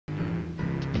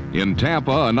In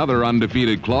Tampa, another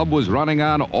undefeated club was running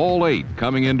on all 8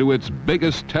 coming into its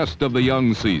biggest test of the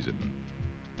young season.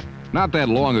 Not that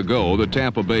long ago, the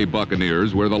Tampa Bay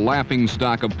Buccaneers were the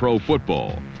laughingstock of pro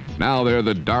football. Now they're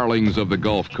the darlings of the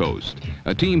Gulf Coast,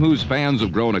 a team whose fans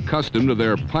have grown accustomed to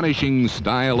their punishing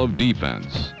style of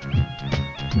defense.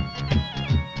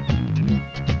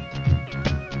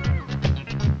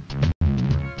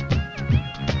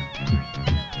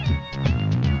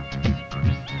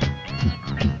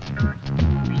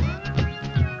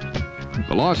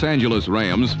 The Los Angeles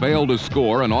Rams failed to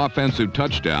score an offensive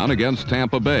touchdown against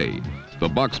Tampa Bay. The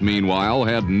Bucs, meanwhile,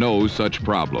 had no such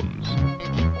problems.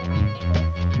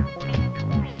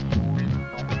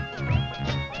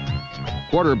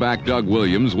 Quarterback Doug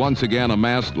Williams once again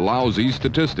amassed lousy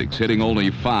statistics, hitting only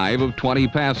 5 of 20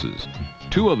 passes.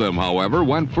 2 of them, however,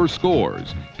 went for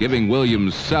scores, giving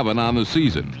Williams 7 on the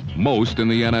season, most in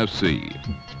the NFC.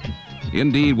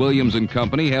 Indeed, Williams and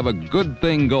company have a good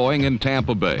thing going in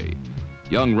Tampa Bay.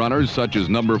 Young runners such as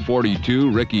number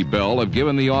 42, Ricky Bell, have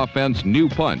given the offense new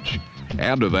punch.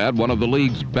 Add to that one of the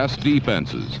league's best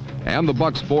defenses, and the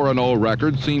Bucs' 4-0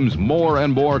 record seems more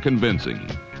and more convincing.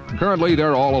 Currently,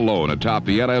 they're all alone atop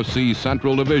the NFC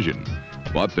Central Division,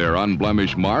 but their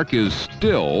unblemished mark is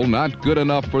still not good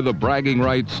enough for the bragging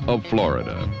rights of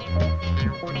Florida.